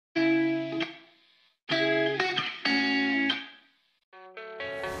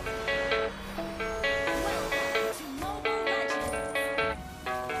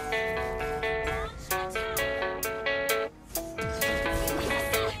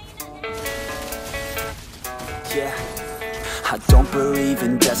yeah. I don't believe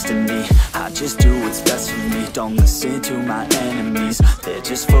in destiny, I just do what's best for me. Don't listen to my enemies, they're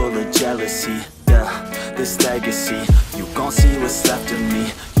just full of jealousy. Yeah, this legacy, you gon' see what's left of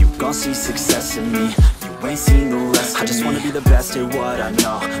me. You gon' see success in me, you ain't seen the rest of me. I just wanna be the best at what I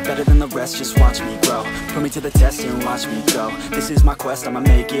know, better than the rest, just watch me grow. Put me to the test and watch me go. This is my quest, I'ma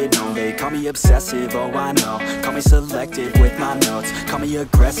make it known. They call me obsessive, oh I know. Call me selective with my notes, call me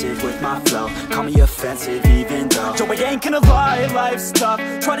aggressive with my flow, call me offensive even though Joe, I ain't gonna lie, life's tough.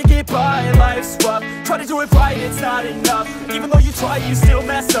 Try to get by, life's rough. Try to do it right, it's not enough. Even though you try, you still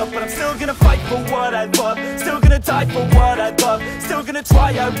mess up. But I'm still gonna fight for what I love, still gonna die for what I love, still gonna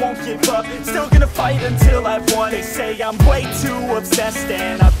try, I won't give up, still gonna fight until I've won. They say I'm way too obsessed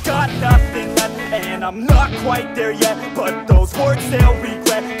and I've got nothing left, and I'm not quite there yet, but those words they'll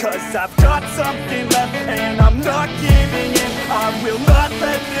regret, cause I've got something left and I'm not giving in. I will not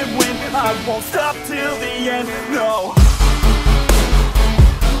let them win, I won't stop till the end, no.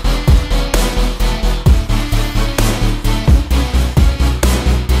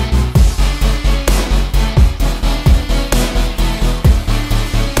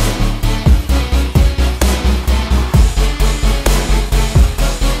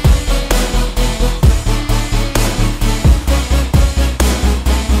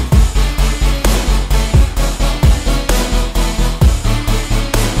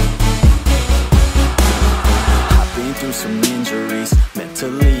 Some injuries,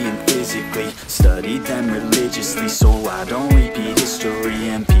 mentally and physically. Studied them religiously so I don't repeat history.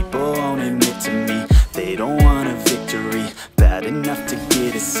 And people won't admit to me they don't want a victory bad enough to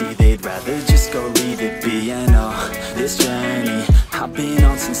get a C. They'd rather just go leave it be. And oh, this journey I've been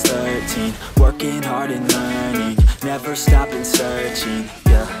on since 13, working hard and learning, never stopping searching.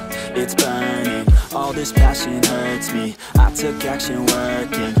 Yeah, it's burning, all this passion hurts me. I took action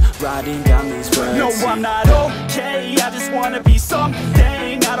working, writing down these words. No, I'm not okay, I just wanna be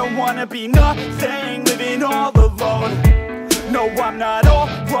something. I don't wanna be nothing, living all alone. No, I'm not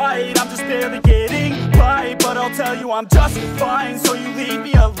alright, I'm just barely getting by. But I'll tell you I'm just fine, so you leave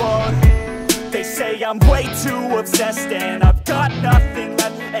me alone. They say I'm way too obsessed and I've got nothing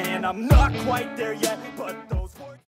left, and I'm not quite there yet, but